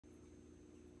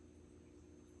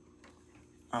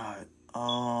Alright,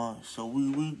 so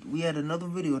we had another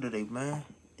video today, man.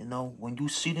 You know, when you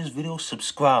see this video,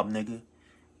 subscribe, nigga.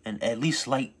 And at least,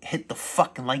 hit the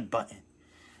fucking like button.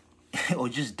 Or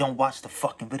just don't watch the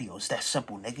fucking video. It's that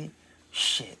simple, nigga.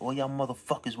 Shit, all y'all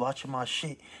motherfuckers watching my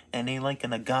shit and ain't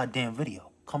liking a goddamn video.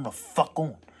 Come the fuck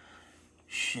on.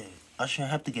 Shit, I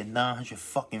shouldn't have to get 900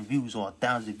 fucking views or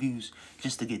 1,000 views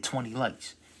just to get 20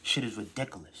 likes. Shit is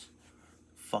ridiculous.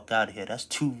 Fuck out of here. That's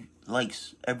 2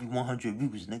 likes every 100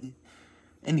 views, nigga.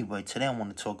 Anyway, today I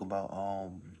want to talk about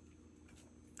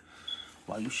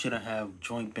why you shouldn't have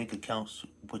joint bank accounts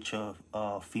with your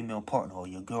female partner or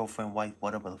your girlfriend, wife,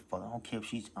 whatever the fuck. I don't even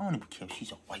care if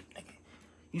she's a white nigga.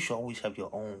 You should always have your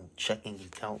own checking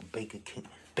account,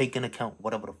 banking account,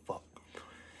 whatever the fuck.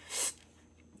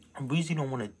 The reason you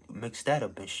don't want to mix that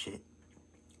up and shit,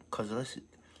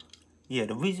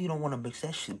 the reason you don't want to mix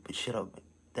that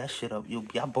shit up,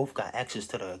 y'all both got access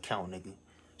to the account, nigga.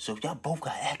 So if y'all both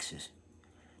got access,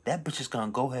 that bitch is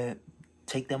gonna go ahead,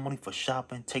 take that money for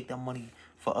shopping, take that money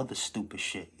for other stupid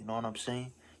shit. You know what I'm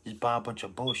saying? Just buy a bunch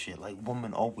of bullshit like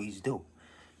women always do.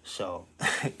 So,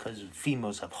 because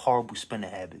females have horrible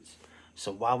spending habits.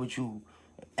 So why would you,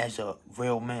 as a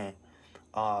real man,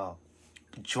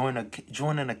 join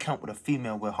an account with a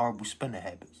female with horrible spending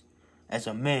habits? As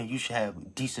a man, you should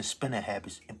have decent spending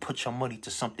habits and put your money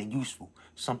to something useful,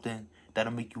 something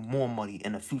that'll make you more money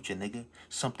in the future, nigga.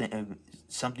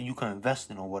 Something you can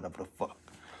invest in or whatever the fuck.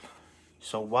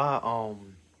 So why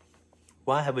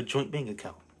have a joint bank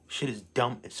account? Shit is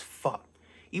dumb as fuck.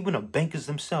 Even the bankers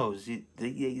themselves,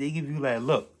 they give you like,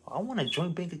 look, I want a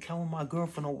joint bank account with my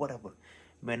girlfriend or whatever.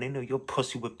 Man, they know your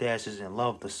pussy whipped ass is in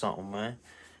love or something, man.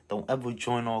 Don't ever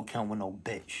join no account with no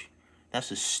bitch. That's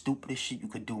the stupidest shit you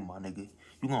could do, my nigga.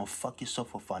 You gonna fuck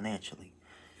yourself up financially.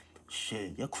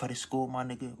 Shit, your credit score, my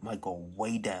nigga, might go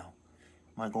way down.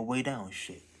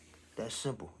 Shit. That's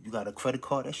simple. You got a credit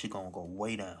card, that shit gonna go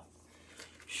way down.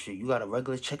 Shit, you got a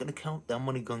regular checking account, that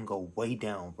money gonna go way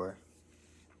down, bruh.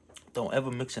 Don't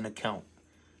ever mix an account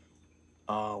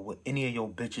with any of your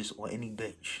bitches or any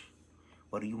bitch.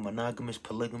 Whether you monogamous,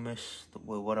 polygamous,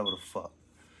 whatever the fuck.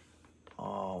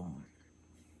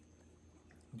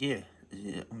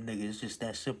 Nigga, it's just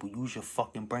that simple. Use your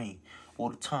fucking brain. All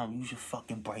the time, use your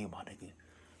fucking brain, my nigga.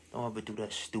 Don't ever do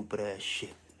that stupid ass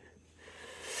shit.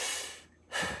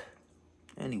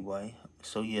 Anyway,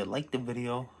 so yeah, like the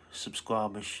video,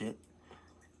 subscribe and shit.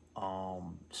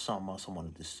 Something else I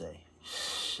wanted to say.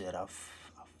 Shit, I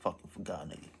fucking forgot,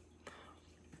 nigga.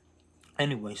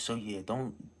 Anyway, so yeah,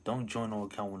 don't join no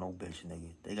account with no bitch,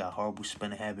 nigga. They got horrible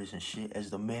spending habits and shit. As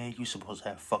the man, you supposed to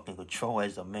have fucking control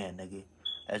as a man, nigga.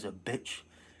 As a bitch,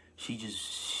 she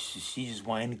just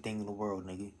want anything in the world,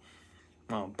 nigga.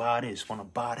 Wanna buy this, wanna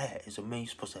buy that. As a man, you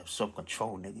supposed to have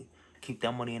self-control, nigga. Keep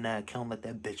that money in that account, let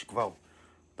that bitch grow.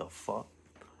 The fuck?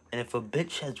 And if a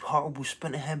bitch has horrible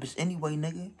spending habits anyway,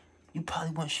 nigga, you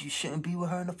probably shouldn't be with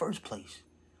her in the first place.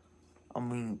 I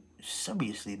mean,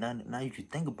 seriously, now you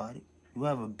should think about it. You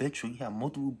have a bitch or you have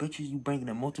multiple bitches, you bringing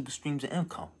in multiple streams of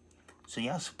income. So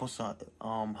y'all supposed to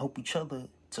help each other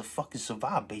to fucking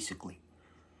survive, basically.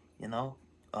 You know?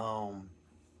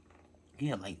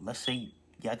 Yeah, like, let's say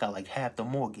y'all got like half the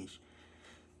mortgage.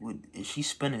 If she's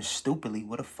spending stupidly,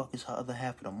 what the fuck is her other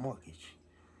half of the mortgage?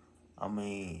 I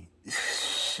mean,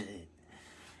 shit.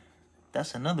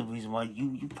 That's another reason why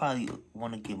you probably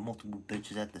want to get multiple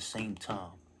bitches at the same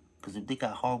time. Because if they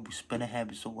got horrible spending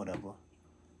habits or whatever,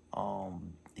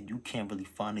 and you can't really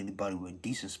find anybody with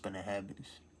decent spending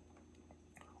habits,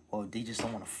 or if they just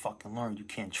don't want to fucking learn, you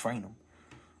can't train them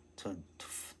to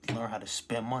learn how to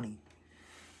spend money.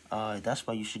 That's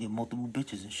why you should get multiple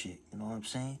bitches and shit. You know what I'm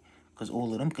saying? Because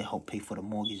all of them can help pay for the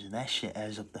mortgage, and that shit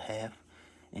adds up to half.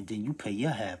 And then you pay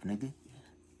your half, nigga.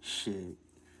 Shit.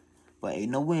 But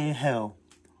ain't no way in hell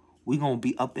we gonna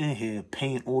be up in here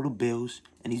paying all the bills,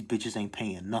 and these bitches ain't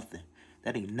paying nothing.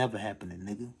 That ain't never happening,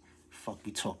 nigga. Fuck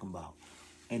you talking about?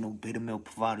 Ain't no beta male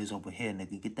providers over here,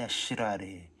 nigga. Get that shit out of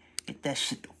here. Get that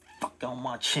shit the fuck out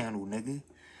my channel, nigga.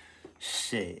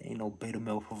 Shit, ain't no beta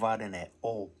male provider at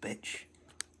all, bitch.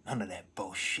 None of that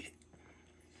bullshit.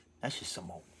 That's just some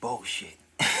old bullshit.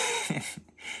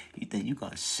 You think you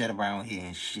gonna sit around here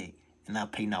and shit and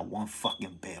not pay not one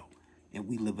fucking bill, and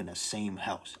we live in the same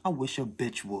house? I wish a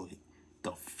bitch would.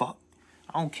 The fuck?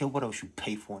 I don't care what else you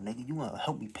pay for, nigga. You wanna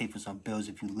help me pay for some bills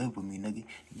if you live with me, nigga.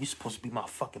 You're supposed to be my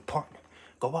fucking partner.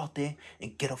 Go out there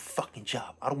and get a fucking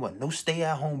job. I don't want no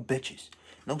stay-at-home bitches.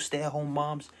 No stay-at-home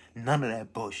moms. None of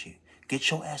that bullshit.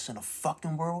 Get your ass in the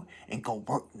fucking world and go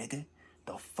work, nigga.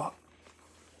 The fuck?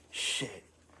 Shit.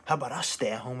 How about I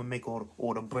stay at home and make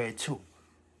all the bread, too?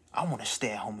 I want to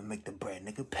stay at home and make the bread,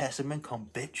 nigga. Passive income,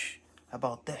 bitch. How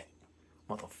about that,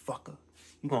 motherfucker?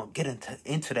 You gonna get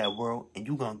into that world and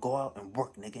you gonna go out and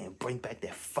work, nigga, and bring back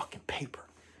that fucking paper.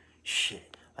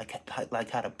 Shit. Like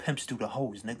how the pimps do the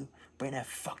hoes, nigga. Bring that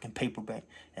fucking paper back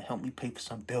and help me pay for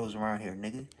some bills around here,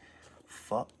 nigga.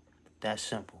 Fuck. That's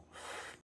simple.